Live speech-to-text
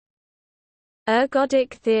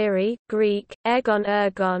Ergodic theory, Greek,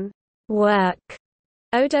 ergon, work,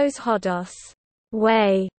 odos hodos,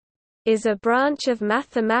 way, is a branch of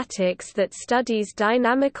mathematics that studies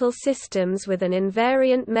dynamical systems with an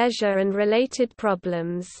invariant measure and related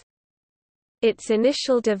problems. Its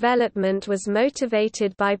initial development was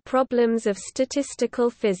motivated by problems of statistical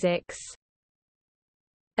physics.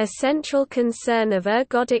 A central concern of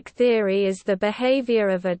ergodic theory is the behavior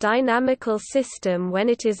of a dynamical system when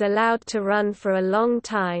it is allowed to run for a long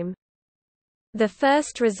time. The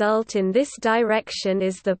first result in this direction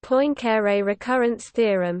is the Poincaré recurrence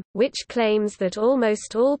theorem, which claims that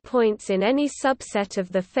almost all points in any subset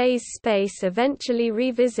of the phase space eventually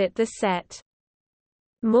revisit the set.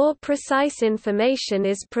 More precise information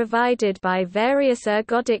is provided by various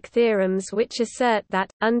ergodic theorems which assert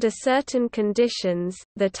that, under certain conditions,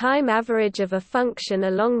 the time average of a function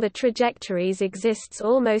along the trajectories exists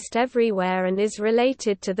almost everywhere and is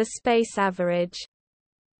related to the space average.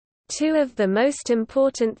 Two of the most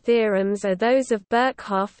important theorems are those of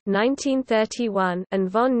Birkhoff (1931)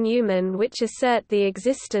 and von Neumann, which assert the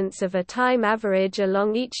existence of a time average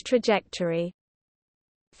along each trajectory.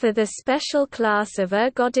 For the special class of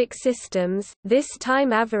ergodic systems, this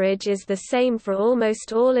time average is the same for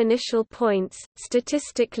almost all initial points.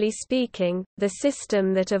 Statistically speaking, the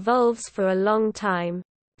system that evolves for a long time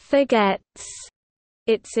forgets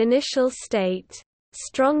its initial state.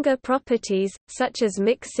 Stronger properties, such as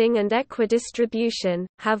mixing and equidistribution,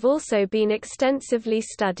 have also been extensively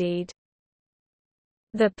studied.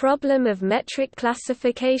 The problem of metric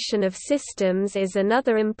classification of systems is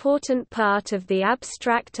another important part of the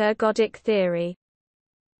abstract ergodic theory.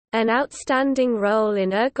 An outstanding role in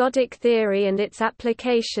ergodic theory and its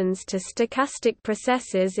applications to stochastic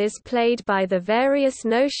processes is played by the various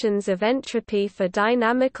notions of entropy for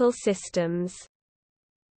dynamical systems.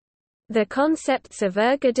 The concepts of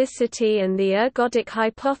ergodicity and the ergodic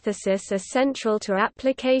hypothesis are central to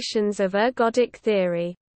applications of ergodic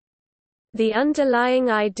theory. The underlying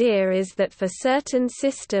idea is that for certain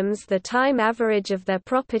systems the time average of their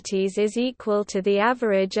properties is equal to the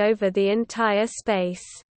average over the entire space.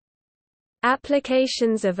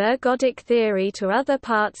 Applications of ergodic theory to other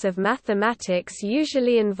parts of mathematics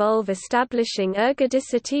usually involve establishing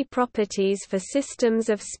ergodicity properties for systems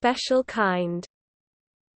of special kind.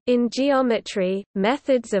 In geometry,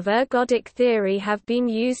 methods of ergodic theory have been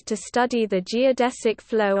used to study the geodesic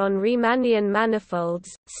flow on Riemannian manifolds,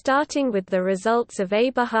 starting with the results of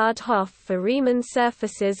Eberhard-Hoff for Riemann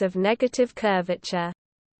surfaces of negative curvature.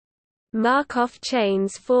 Markov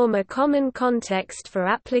chains form a common context for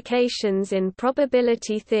applications in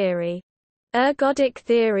probability theory. Ergodic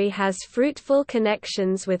theory has fruitful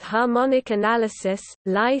connections with harmonic analysis,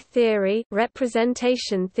 Lie theory,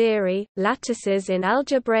 representation theory, lattices in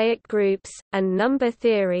algebraic groups, and number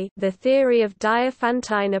theory, the theory of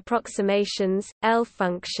Diophantine approximations, L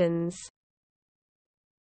functions.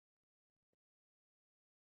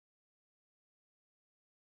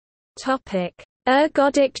 Topic: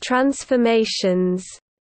 Ergodic transformations.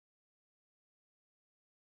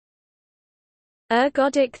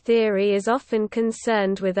 Ergodic theory is often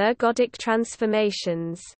concerned with ergodic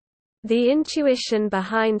transformations. The intuition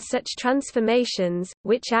behind such transformations,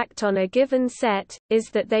 which act on a given set, is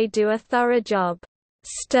that they do a thorough job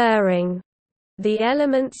stirring the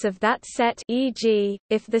elements of that set, e.g.,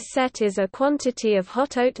 if the set is a quantity of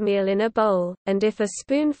hot oatmeal in a bowl, and if a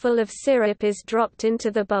spoonful of syrup is dropped into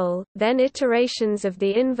the bowl, then iterations of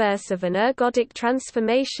the inverse of an ergodic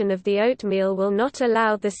transformation of the oatmeal will not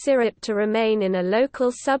allow the syrup to remain in a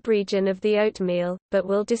local subregion of the oatmeal, but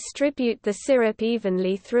will distribute the syrup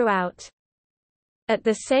evenly throughout. At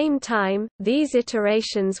the same time, these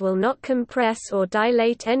iterations will not compress or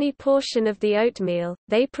dilate any portion of the oatmeal,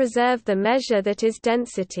 they preserve the measure that is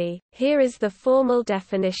density. Here is the formal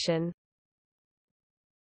definition.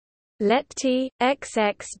 Let T,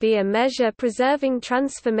 XX be a measure-preserving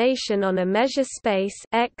transformation on a measure space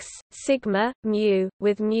X, sigma, mu,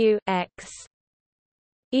 with mu X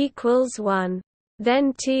equals 1.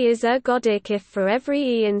 Then T is ergodic if for every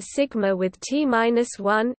E in sigma with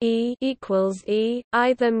T-1 E equals E,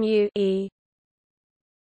 either mu E.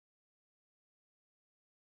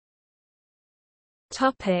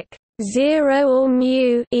 Topic 0 or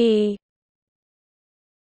mu E.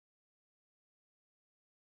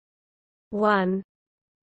 1.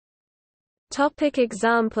 Topic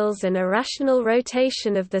examples. An irrational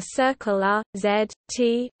rotation of the circle R, Z,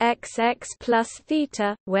 T, X plus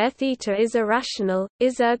theta, where theta is irrational,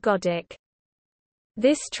 is ergodic.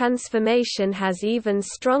 This transformation has even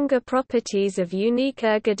stronger properties of unique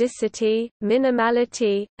ergodicity,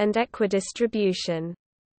 minimality, and equidistribution.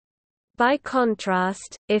 By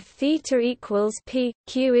contrast, if theta equals p,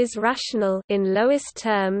 q is rational in lowest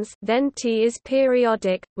terms, then T is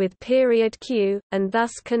periodic, with period q, and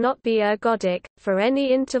thus cannot be ergodic. For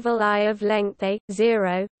any interval I of length a,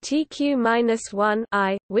 0, tq-1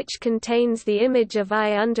 I, which contains the image of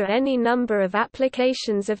I under any number of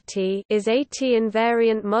applications of T, is a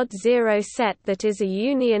T-invariant mod 0 set that is a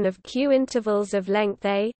union of q intervals of length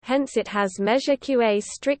a, hence it has measure qa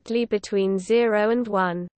strictly between 0 and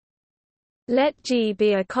 1. Let G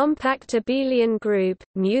be a compact abelian group,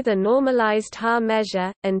 μ the normalized Haar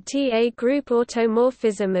measure, and T a group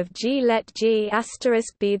automorphism of G. Let G**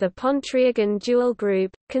 be the Pontryagin dual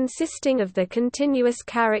group, consisting of the continuous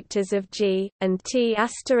characters of G, and T**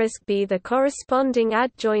 be the corresponding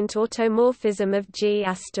adjoint automorphism of G**.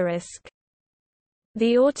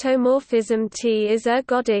 The automorphism T is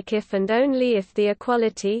ergodic if and only if the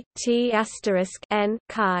equality T** n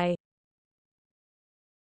chi.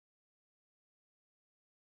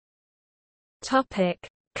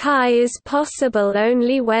 Chi is possible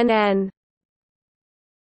only when n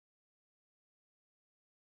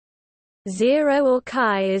 0 or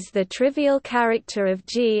chi is the trivial character of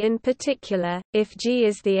G. In particular, if G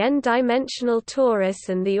is the n-dimensional torus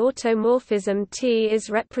and the automorphism T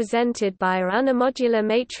is represented by a unimodular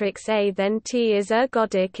matrix A, then T is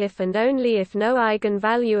ergodic if and only if no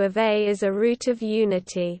eigenvalue of A is a root of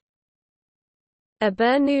unity. A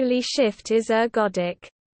Bernoulli shift is ergodic.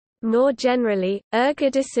 More generally,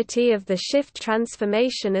 ergodicity of the shift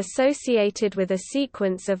transformation associated with a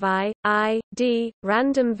sequence of I.D.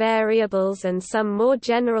 random variables and some more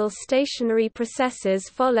general stationary processes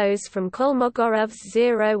follows from Kolmogorov's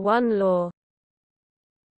 0-1 law.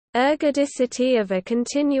 Ergodicity of a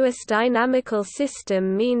continuous dynamical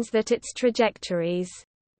system means that its trajectories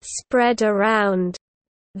spread around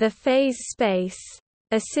the phase space.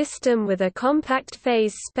 A system with a compact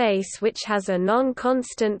phase space which has a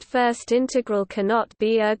non-constant first integral cannot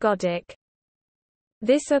be ergodic.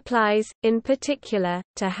 This applies, in particular,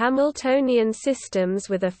 to Hamiltonian systems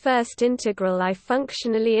with a first integral I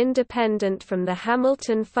functionally independent from the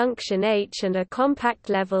Hamilton function H and a compact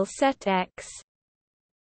level set X.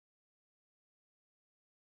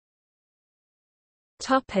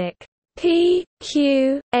 P,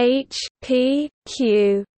 Q, H, P,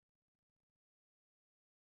 Q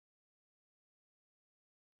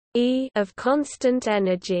E of constant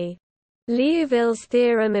energy. Liouville's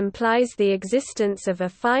theorem implies the existence of a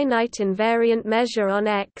finite invariant measure on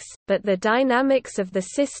X, but the dynamics of the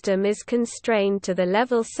system is constrained to the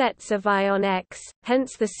level sets of I on X,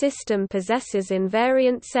 hence the system possesses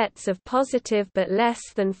invariant sets of positive but less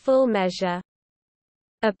than full measure.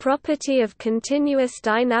 A property of continuous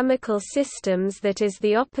dynamical systems that is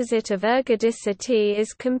the opposite of ergodicity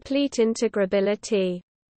is complete integrability.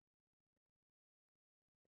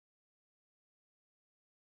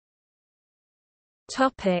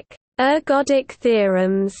 Ergodic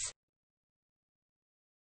theorems.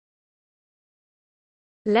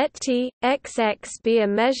 Let T, XX be a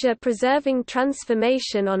measure-preserving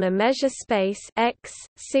transformation on a measure space X,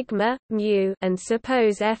 sigma, mu, and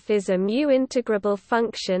suppose F is a mu-integrable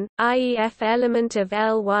function, i.e. F element of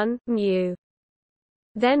L1, mu.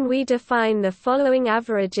 Then we define the following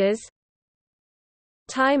averages.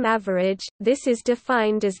 Time average, this is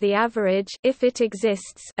defined as the average if it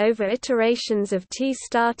exists over iterations of T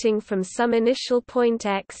starting from some initial point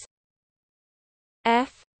X.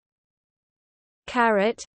 F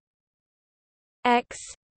caret X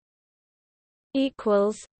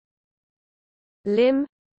equals lim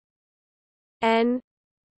n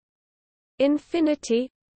infinity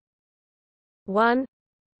 1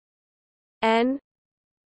 n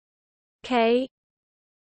k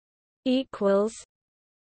equals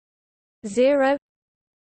 0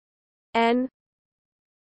 n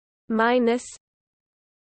minus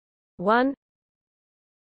 1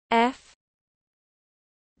 f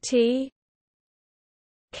t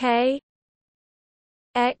k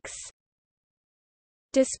x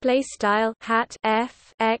display style hat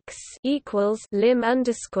f x equals lim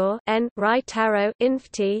underscore n right arrow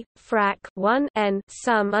inf t frac 1 n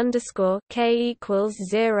sum underscore k equals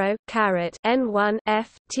 0 caret n 1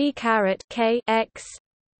 f t caret k x.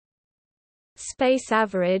 Space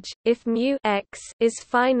average. If mu x is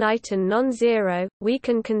finite and non-zero, we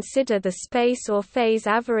can consider the space or phase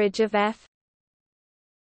average of f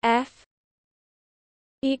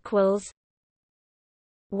equals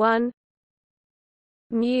 1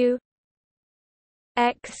 mu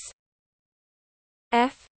x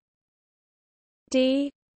f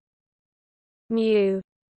d mu.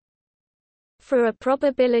 For a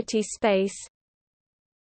probability space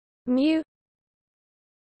mu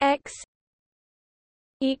x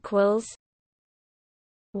equals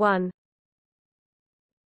 1.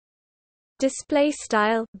 Display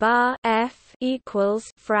style bar f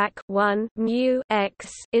equals frac 1 mu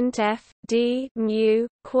x int f d mu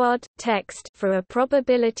quad text for a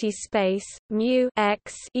probability space mu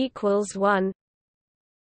x equals 1.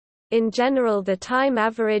 In general, the time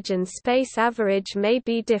average and space average may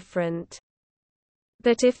be different.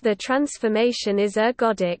 But if the transformation is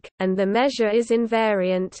ergodic, and the measure is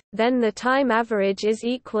invariant, then the time average is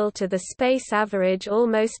equal to the space average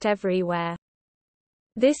almost everywhere.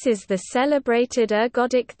 This is the celebrated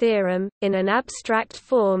ergodic theorem, in an abstract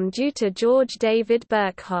form due to George David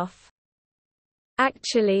Birkhoff.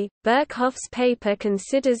 Actually, Birkhoff's paper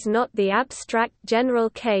considers not the abstract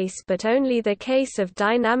general case but only the case of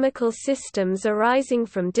dynamical systems arising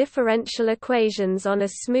from differential equations on a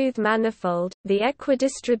smooth manifold. The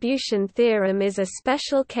equidistribution theorem is a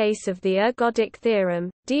special case of the ergodic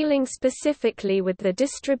theorem, dealing specifically with the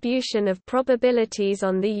distribution of probabilities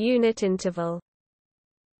on the unit interval.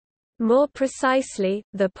 More precisely,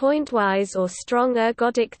 the pointwise or strong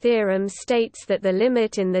ergodic theorem states that the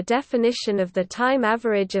limit in the definition of the time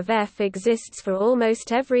average of f exists for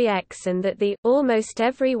almost every x and that the almost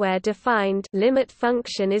everywhere defined limit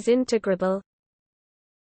function is integrable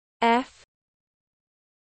f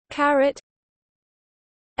caret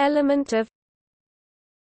element of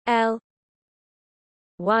L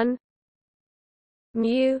 1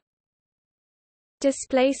 mu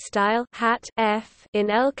display style hat f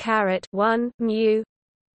in L caret 1 mu.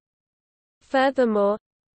 Furthermore,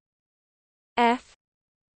 f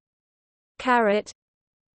caret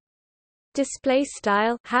display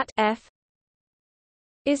style hat f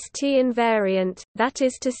is T invariant, that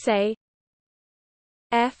is to say,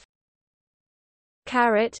 f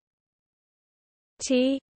caret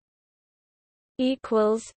T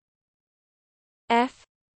equals f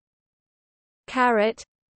caret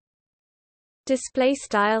display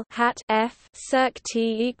style hat f circ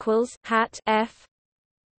T equals hat f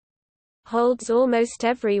holds almost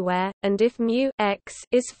everywhere, and if mu x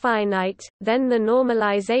is finite, then the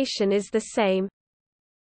normalization is the same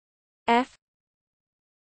f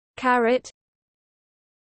caret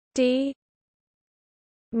d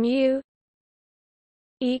mu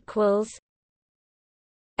equals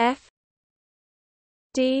f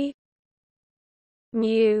d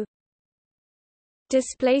mu.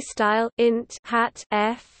 Display style int hat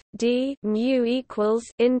f d mu equals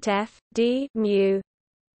int f d mu.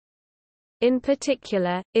 In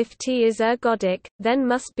particular, if T is ergodic, then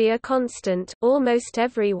must be a constant almost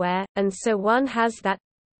everywhere, and so one has that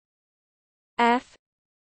f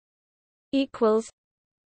equals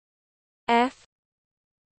f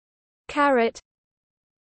caret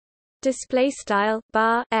display style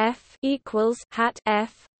bar f equals hat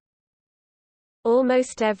f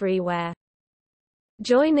almost everywhere.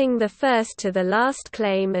 Joining the first to the last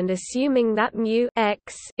claim and assuming that mu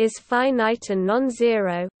x is finite and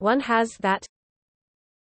non-zero, one has that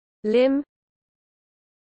lim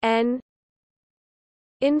n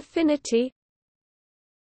infinity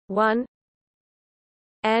 1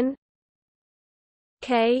 n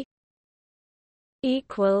k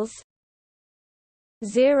equals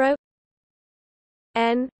 0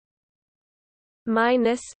 n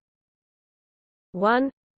minus 1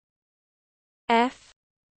 f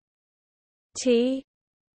T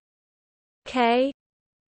K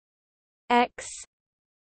x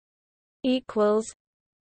equals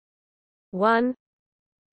 1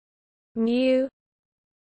 mu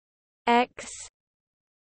x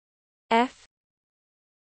f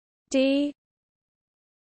d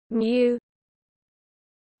mu.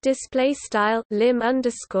 Display style lim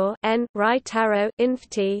underscore n right arrow inf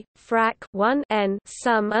t frac 1 n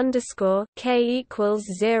sum underscore k equals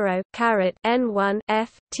 0 caret n 1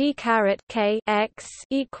 f t caret k x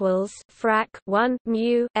equals frac 1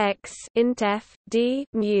 mu x int f d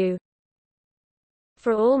mu.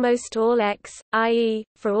 For almost all x, i.e.,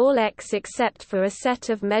 for all x except for a set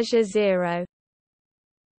of measure 0.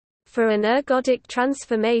 For an ergodic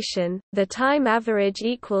transformation, the time average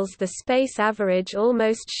equals the space average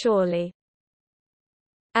almost surely.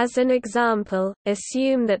 As an example,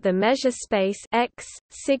 assume that the measure space x,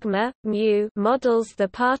 sigma, mu models the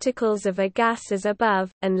particles of a gas as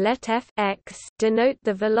above, and let f x denote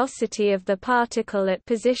the velocity of the particle at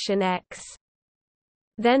position x.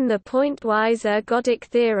 Then the pointwise ergodic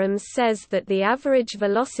theorem says that the average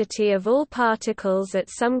velocity of all particles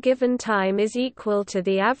at some given time is equal to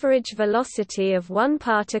the average velocity of one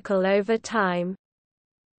particle over time.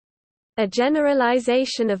 A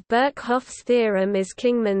generalization of Birkhoff's theorem is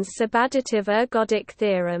Kingman's subadditive ergodic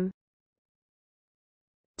theorem.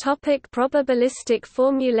 Probabilistic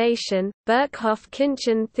formulation,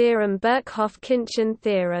 Birkhoff-Khinchin theorem. Birkhoff-Khinchin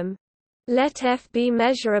theorem. Let f be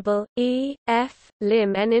measurable, e, f,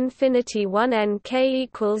 lim n infinity 1 n k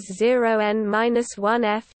equals 0 n minus 1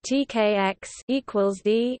 f t k x equals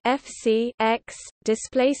the f c x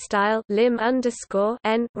display style lim underscore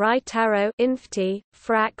n right arrow inf t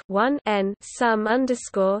frac 1 n sum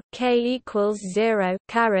underscore k equals 0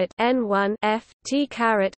 caret n 1 f t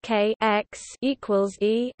caret k x equals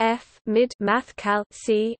e f mid math cal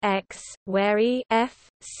c x, where e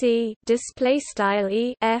f c display style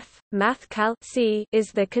e f math cal c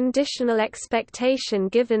is the conditional expectation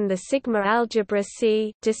given the sigma algebra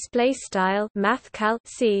C display style math cal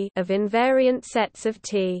c of invariant sets of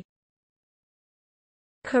T.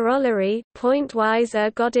 Corollary, pointwise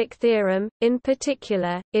ergodic theorem. In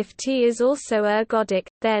particular, if T is also ergodic,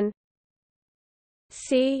 then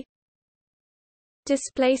C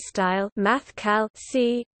display style math cal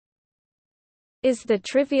c is the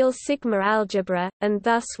trivial sigma algebra, and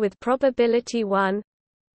thus with probability 1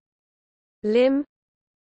 lim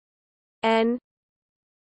n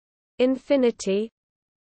infinity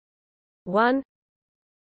 1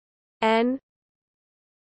 n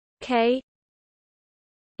k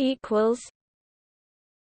equals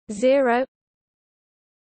 0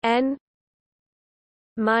 n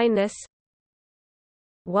minus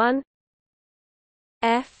 1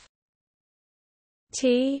 f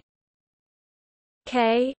t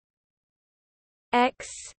k x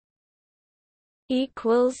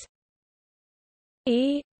equals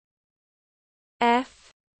e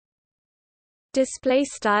f display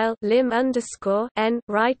style lim underscore n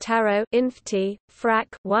right arrow inf t frac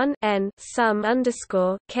 1 n sum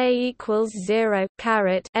underscore k equals 0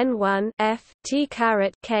 caret n 1 f t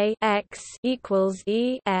caret k x equals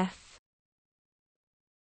e f.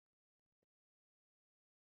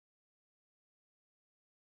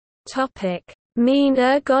 Topic: Mean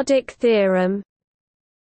ergodic theorem.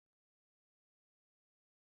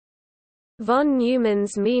 Von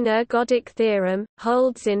Neumann's mean ergodic theorem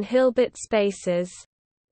holds in Hilbert spaces.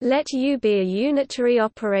 Let U be a unitary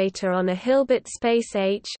operator on a Hilbert space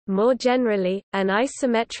H, more generally, an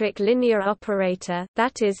isometric linear operator,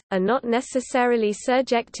 that is, a not necessarily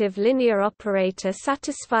surjective linear operator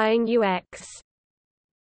satisfying UX.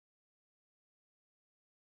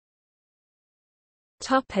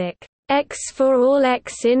 X for all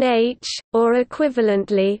x in H, or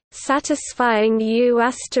equivalently, satisfying U**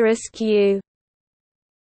 U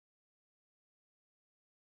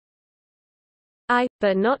I,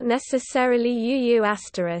 but not necessarily UU**.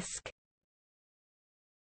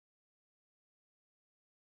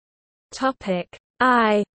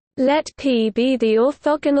 I. Let P be the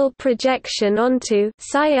orthogonal projection onto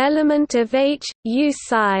psi element of H, U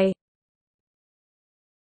psi.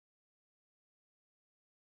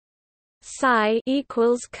 Psi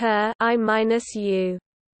equals ker I minus U.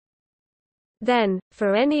 Then,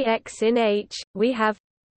 for any x in H, we have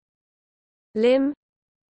lim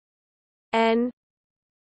n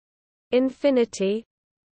infinity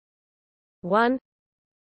 1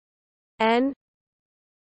 n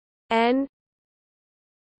n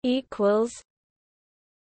equals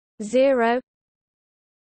 0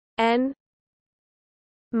 n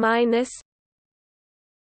minus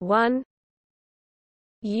 1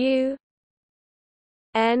 U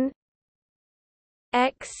n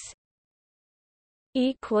x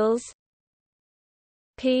equals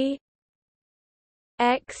p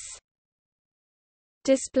x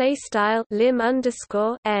display style lim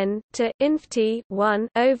underscore n to inf t 1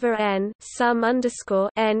 over n sum underscore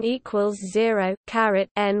n equals 0 caret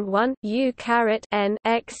n 1 U caret n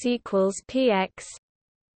x equals px,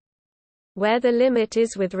 where the limit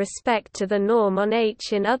is with respect to the norm on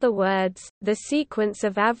H. In other words, the sequence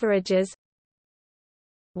of averages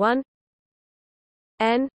 1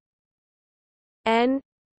 n n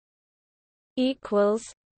equals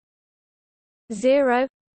 0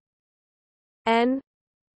 n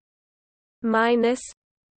minus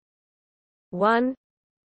 1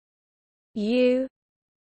 U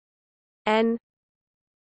n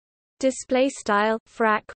display style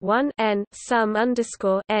frac 1 n sum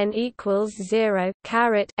underscore n equals 0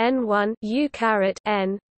 caret n 1 U caret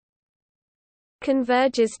n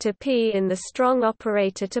converges to P in the strong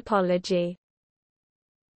operator topology.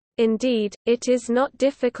 Indeed, it is not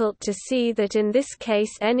difficult to see that in this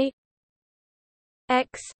case any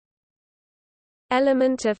x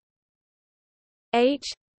element of H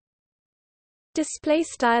display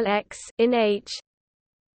style x in H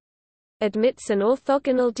admits an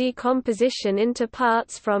orthogonal decomposition into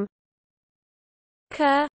parts from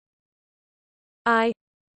ker I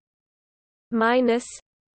minus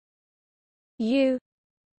U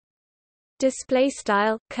display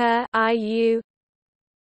style cur IU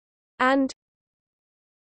and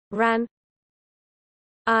ran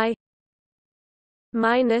I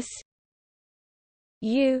minus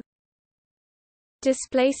U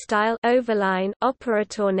display style overline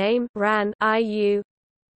operator name ran IU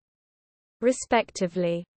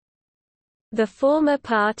respectively. The former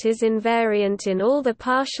part is invariant in all the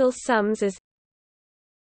partial sums as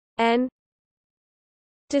n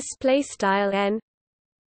display style n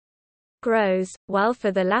grows, while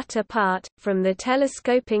for the latter part, from the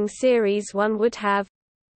telescoping series one would have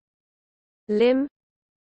lim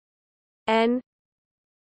n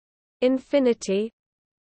infinity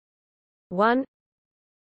 1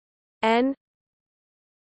 n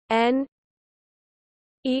n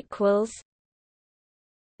equals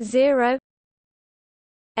 0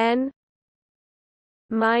 n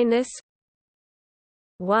minus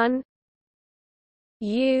 1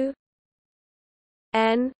 u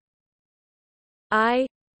n I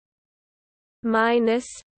minus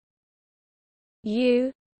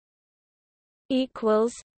U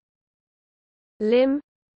equals lim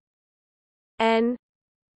n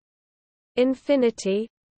infinity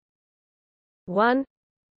 1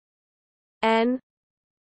 n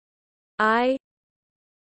I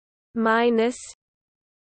minus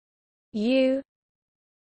U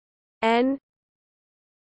n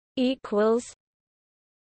equals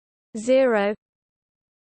 0.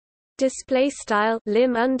 Display style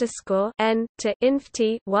lim underscore n to inf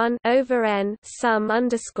t 1 over n sum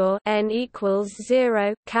underscore n equals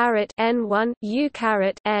 0 caret n 1 u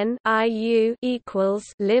caret n I u equals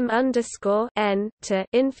lim underscore n to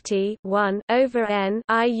inf t 1 over n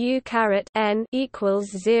I u caret n equals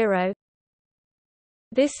 0.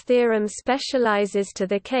 This theorem specializes to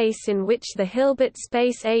the case in which the Hilbert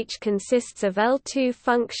space H consists of L2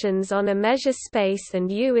 functions on a measure space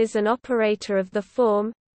and U is an operator of the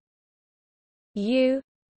form U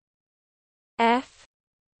F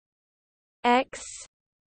X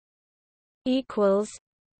equals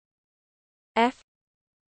F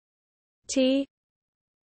T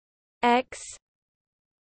X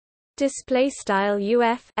display style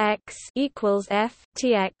UF X equals F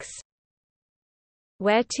T X,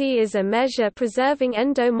 where T is a measure preserving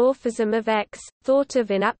endomorphism of X, thought of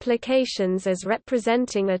in applications as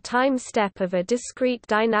representing a time step of a discrete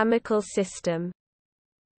dynamical system.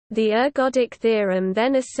 The ergodic theorem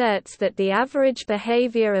then asserts that the average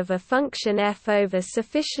behavior of a function f over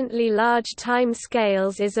sufficiently large time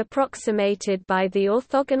scales is approximated by the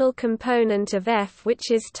orthogonal component of f,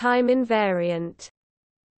 which is time invariant.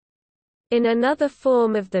 In another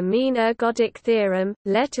form of the mean ergodic theorem,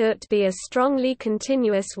 let ut be a strongly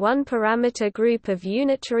continuous one-parameter group of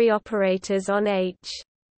unitary operators on H.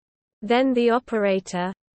 Then the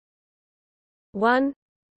operator 1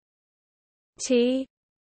 t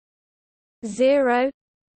 0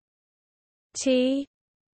 t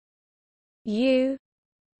u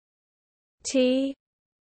t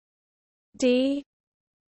d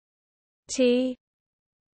t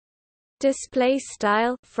display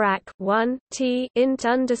style frac 1 t int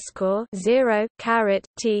underscore 0 caret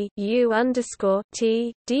t u underscore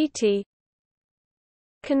t dt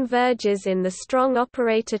converges in the strong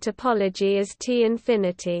operator topology as t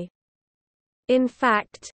infinity. In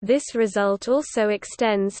fact, this result also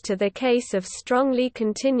extends to the case of strongly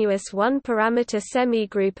continuous one-parameter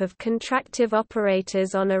semigroup of contractive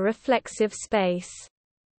operators on a reflexive space.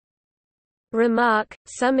 Remark: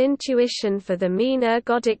 some intuition for the mean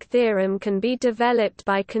ergodic theorem can be developed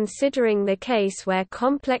by considering the case where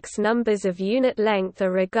complex numbers of unit length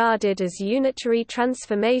are regarded as unitary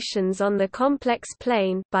transformations on the complex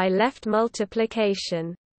plane by left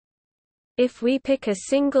multiplication. If we pick a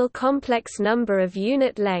single complex number of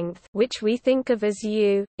unit length, which we think of as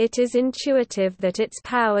u, it is intuitive that its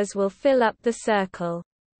powers will fill up the circle.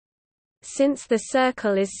 Since the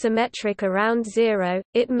circle is symmetric around 0,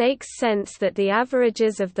 it makes sense that the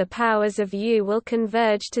averages of the powers of u will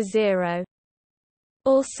converge to 0.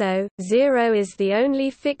 Also, 0 is the only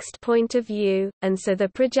fixed point of u, and so the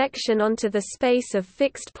projection onto the space of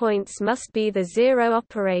fixed points must be the zero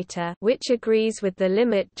operator, which agrees with the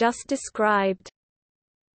limit just described.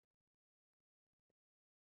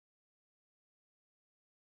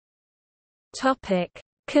 Topic: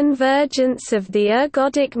 Convergence of the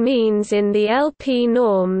ergodic means in the LP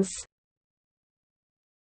norms.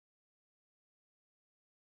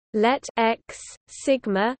 Let x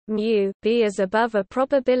sigma mu be as above a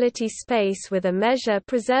probability space with a measure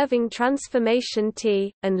preserving transformation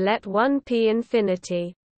T, and let 1 p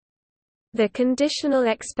infinity The conditional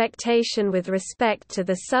expectation with respect to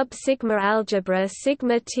the sub-sigma algebra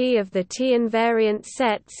sigma T of the T-invariant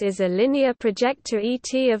sets is a linear projector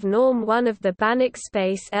Et of norm 1 of the Banach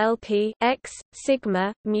space LP X,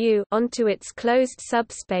 sigma, mu onto its closed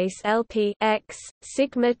subspace LP X,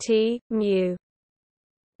 sigma T, mu.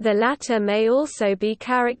 The latter may also be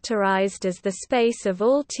characterized as the space of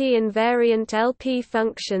all T-invariant LP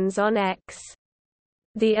functions on X.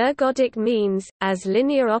 The ergodic means, as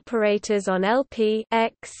linear operators on LP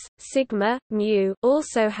X, sigma, mu,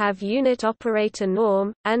 also have unit operator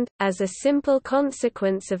norm, and, as a simple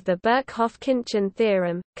consequence of the Birkhoff-Khinchin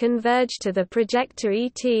theorem, converge to the projector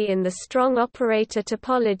Et in the strong operator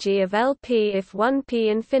topology of LP if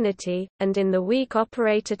 1p infinity, and in the weak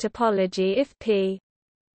operator topology if p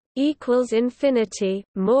equals infinity.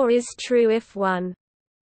 More is true if 1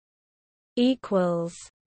 equals.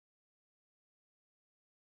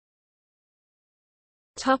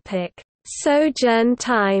 Sojourn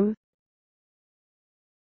time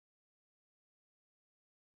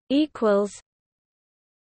equals.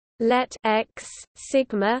 Let X,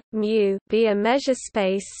 sigma, mu be a measure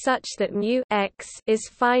space such that mu X is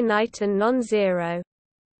finite and non-zero.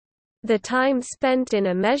 The time spent in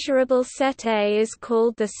a measurable set A is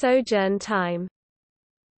called the sojourn time.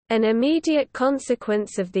 An immediate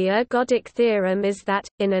consequence of the ergodic theorem is that,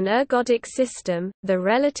 in an ergodic system, the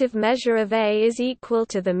relative measure of A is equal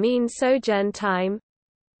to the mean sojourn time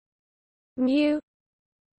mu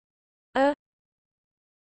a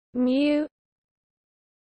mu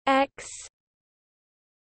X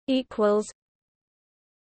equals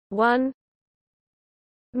 1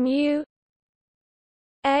 mu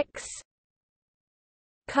X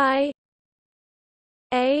chi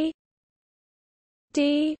A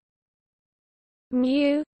d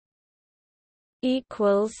mu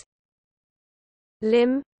equals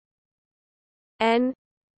lim n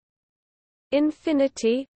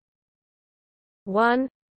infinity 1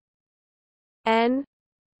 n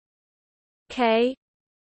k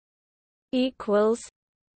equals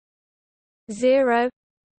 0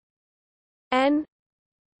 n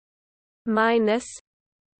minus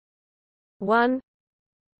 1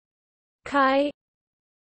 chi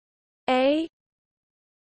a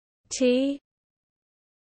T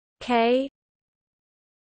K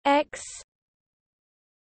X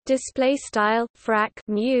display style frac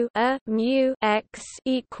mu a mu X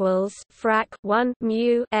equals frac 1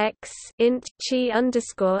 mu X int chi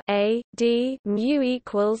underscore a d mu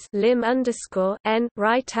equals lim underscore n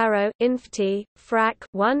right arrow inf t frac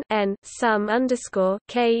 1 n sum underscore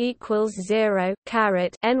k equals 0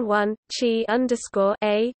 caret n 1 chi underscore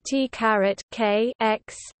a t caret k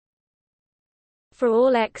X for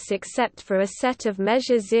all X except for a set of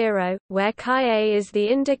measure 0, where chi A is the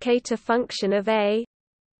indicator function of A.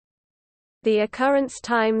 The occurrence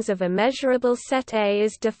times of a measurable set A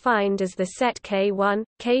is defined as the set K1,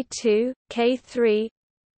 K2, K3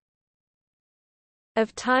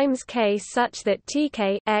 of times K such that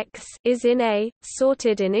Tk X is in A,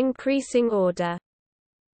 sorted in increasing order.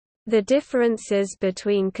 The differences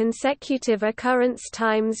between consecutive occurrence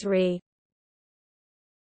times Re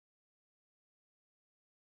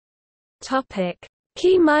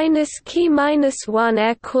Key minus 1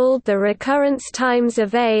 are called the recurrence times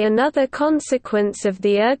of A. Another consequence of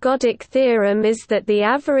the ergodic theorem is that the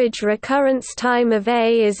average recurrence time of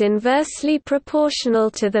A is inversely proportional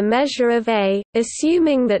to the measure of A,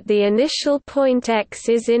 assuming that the initial point X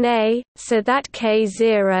is in A, so that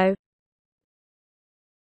K0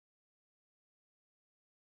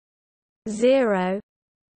 0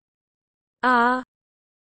 R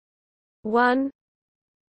 1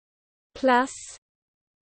 plus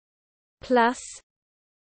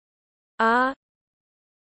R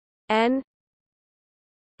n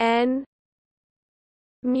n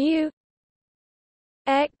mu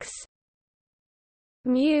X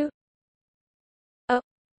mu a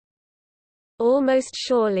almost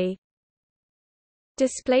surely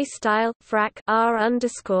display style frac r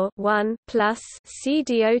underscore 1 plus c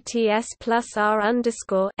dots plus r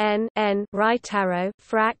underscore n n right arrow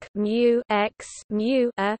frac mu X mu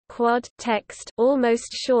a quad text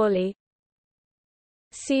almost surely.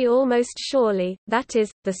 See almost surely, that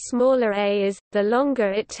is, the smaller A is, the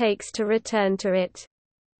longer it takes to return to it.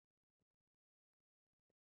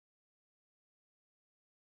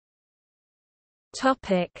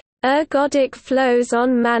 Ergodic flows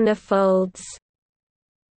on manifolds.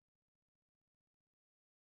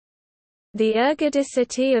 The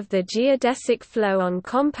ergodicity of the geodesic flow on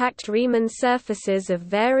compact Riemann surfaces of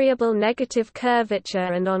variable negative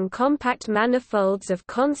curvature and on compact manifolds of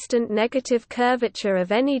constant negative curvature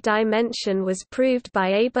of any dimension was proved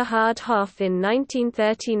by Eberhard Hoff in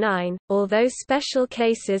 1939, although special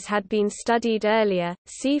cases had been studied earlier.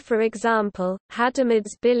 See for example,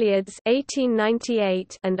 Hadamard's billiards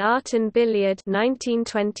 1898 and Artin billiard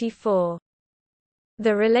 1924.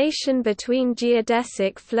 The relation between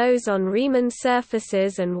geodesic flows on Riemann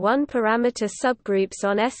surfaces and one-parameter subgroups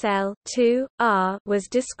on SL was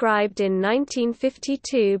described in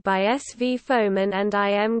 1952 by S. V. Fomin and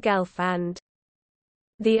I. M. Gelfand.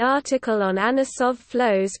 The article on Anosov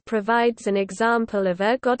flows provides an example of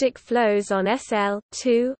ergodic flows on SL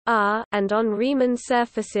and on Riemann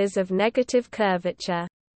surfaces of negative curvature.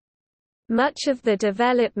 Much of the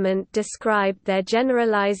development described there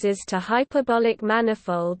generalizes to hyperbolic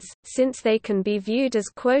manifolds, since they can be viewed as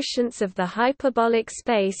quotients of the hyperbolic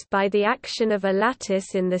space by the action of a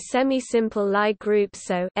lattice in the semi-simple Lie group.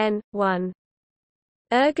 So N1.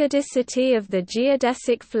 Ergodicity of the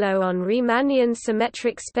geodesic flow on Riemannian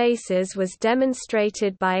symmetric spaces was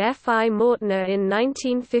demonstrated by F. I. Mortner in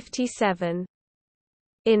 1957.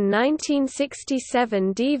 In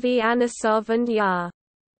 1967 D. V. Anosov and Ya.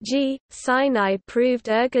 G. Sinai proved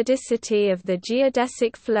ergodicity of the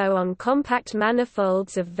geodesic flow on compact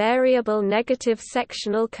manifolds of variable negative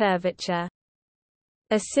sectional curvature.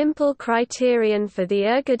 A simple criterion for the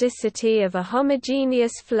ergodicity of a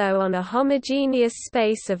homogeneous flow on a homogeneous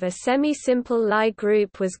space of a semi-simple Lie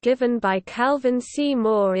group was given by Calvin C.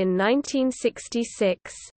 Moore in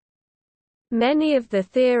 1966. Many of the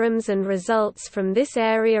theorems and results from this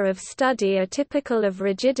area of study are typical of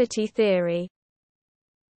rigidity theory.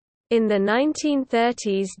 In the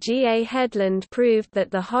 1930s G. A. Headland proved that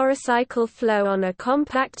the horocycle flow on a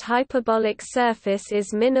compact hyperbolic surface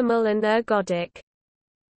is minimal and ergodic.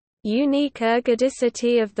 Unique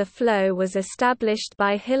ergodicity of the flow was established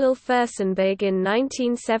by Hillel Furstenberg in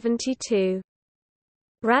 1972.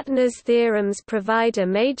 Ratner's theorems provide a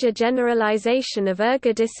major generalization of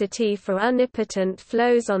ergodicity for unipotent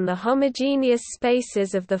flows on the homogeneous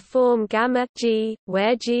spaces of the form gamma G,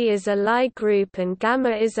 where G is a Lie group and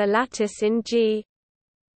gamma is a lattice in G.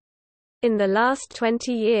 In the last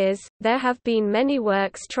 20 years, there have been many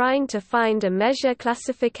works trying to find a measure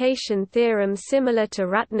classification theorem similar to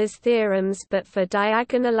Ratner's theorems but for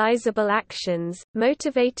diagonalizable actions,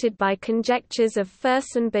 motivated by conjectures of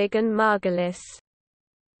Furstenberg and Margulis.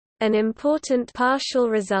 An important partial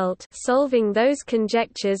result, solving those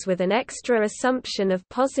conjectures with an extra assumption of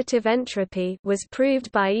positive entropy, was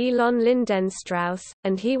proved by Elon Lindenstrauss,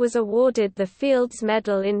 and he was awarded the Fields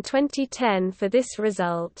Medal in 2010 for this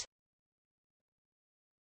result.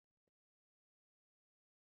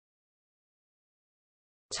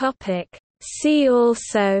 Topic: See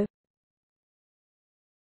also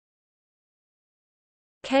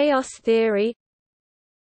Chaos theory,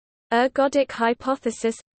 Ergodic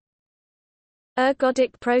hypothesis,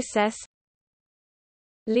 Ergodic process,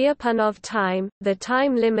 Lyapunov time, the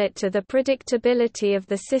time limit to the predictability of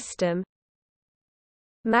the system,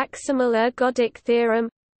 Maximal ergodic theorem,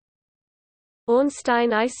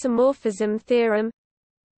 Ornstein isomorphism theorem,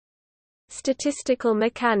 Statistical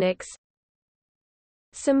mechanics,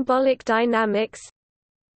 Symbolic dynamics,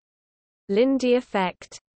 Lindy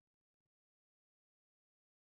effect.